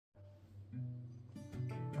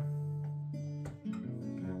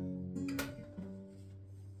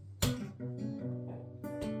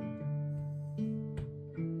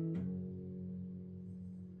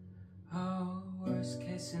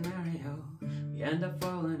We end up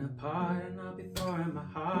falling apart, and I'll be pouring my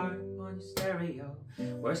heart on your stereo.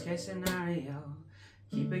 Worst case scenario,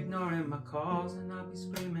 keep ignoring my calls, and I'll be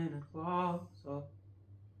screaming at walls. Oh.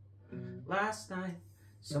 Last night,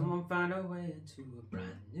 someone found a way into a brand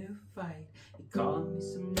new fight. He called me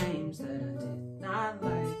some names that I did not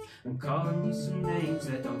like. I'm calling you some names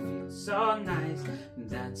that don't feel so nice.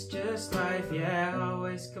 That's just life, yeah,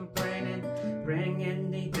 always complaining, bringing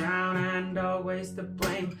me down, and always to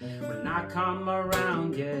blame when I come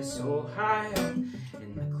around. Yeah, so high up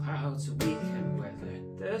in the clouds we can weather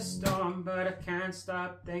the storm, but I can't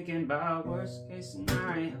stop thinking about worst case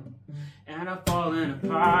scenario. And I'm falling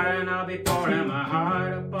apart, and I'll be pouring my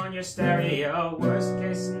heart up on your stereo. Worst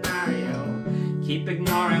case scenario, keep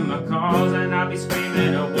ignoring my calls, and I'll be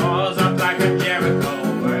screaming at walls up like a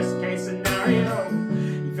Jericho. Worst case scenario,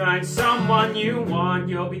 you find someone you want,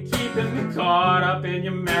 you'll be keeping me caught up in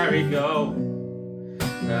your merry-go.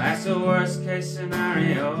 That's the worst case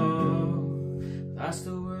scenario. That's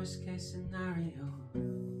the worst case scenario.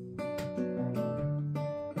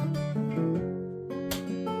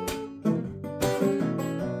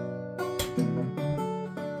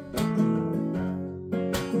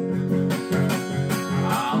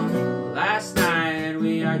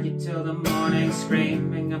 Argued till the morning,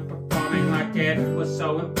 screaming and performing like it was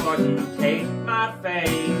so important. Hate my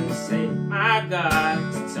face, hate my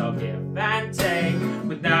guts. It's all give and take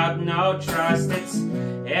without no trust.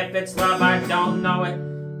 If it's love, I don't know it.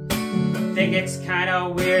 Think it's kinda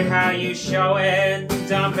weird how you show it,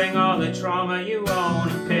 dumping all the trauma you own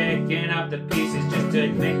and picking up the pieces just to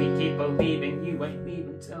make me keep believing you ain't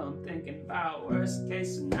leaving till I'm thinking about worst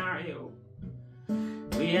case scenario.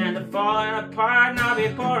 We end up falling apart, and I'll be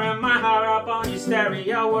pouring my heart up on your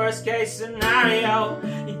stereo. Worst case scenario,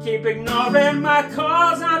 you keep ignoring my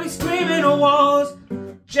calls, and I'll be screaming at walls.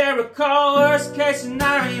 Jericho, worst case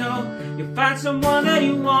scenario, you find someone that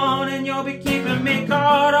you want, and you'll be keeping me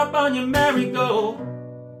caught up on your merry-go.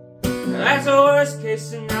 That's the worst case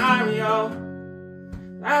scenario.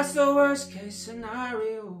 That's the worst case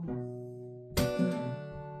scenario.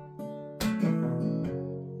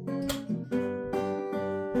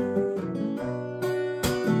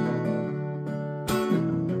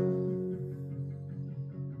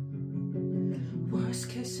 Worst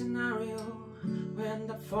case scenario, when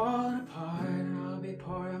they're falling apart, I'll be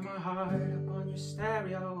pouring my heart up on your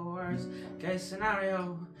stereo. Worst case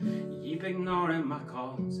scenario, you keep ignoring my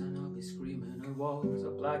calls, and I'll be screaming at walls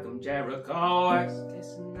up like I'm Jericho. Worst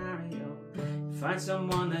case scenario, you find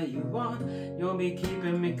someone that you want, you'll be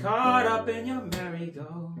keeping me caught up in your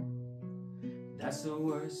merry-go. That's the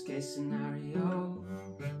worst case scenario.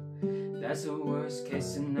 That's the worst case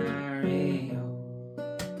scenario.